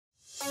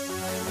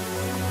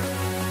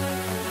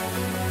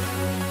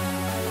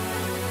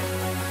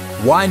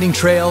Winding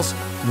trails,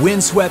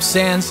 windswept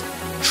sands,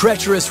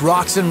 treacherous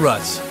rocks and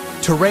ruts.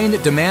 Terrain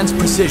that demands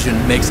precision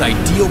makes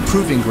ideal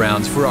proving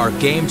grounds for our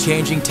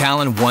game-changing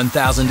Talon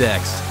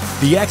 1000X.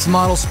 The X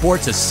model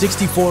sports a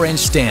 64-inch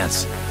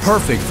stance,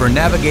 perfect for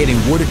navigating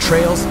wooded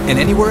trails and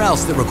anywhere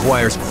else that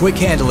requires quick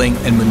handling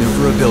and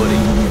maneuverability.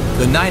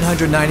 The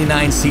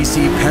 999cc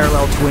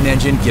parallel twin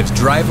engine gives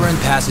driver and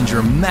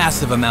passenger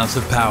massive amounts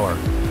of power.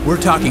 We're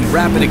talking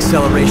rapid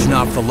acceleration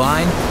off the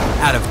line,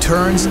 out of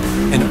turns,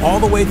 and all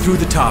the way through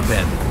the top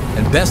end.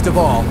 And best of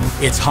all,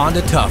 it's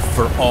Honda tough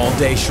for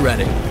all-day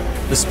shredding.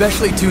 The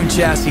specially tuned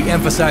chassis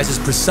emphasizes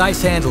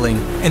precise handling,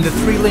 and the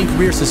 3-link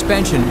rear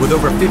suspension with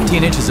over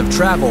 15 inches of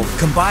travel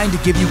combine to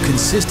give you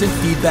consistent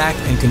feedback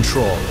and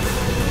control.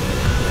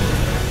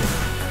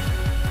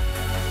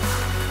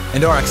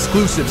 And our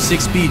exclusive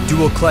 6-speed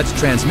dual-clutch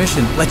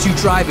transmission lets you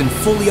drive in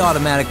fully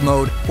automatic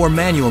mode or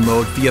manual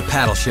mode via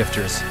paddle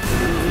shifters.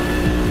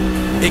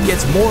 It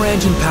gets more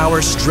engine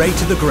power straight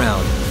to the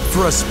ground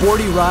for a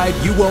sporty ride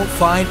you won't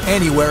find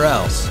anywhere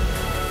else.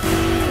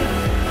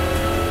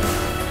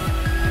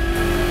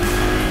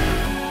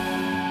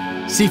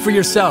 See for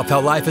yourself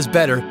how life is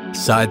better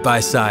side by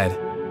side.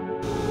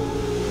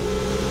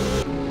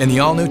 In the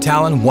all-new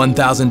Talon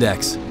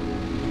 1000X.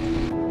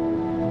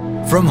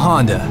 From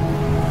Honda.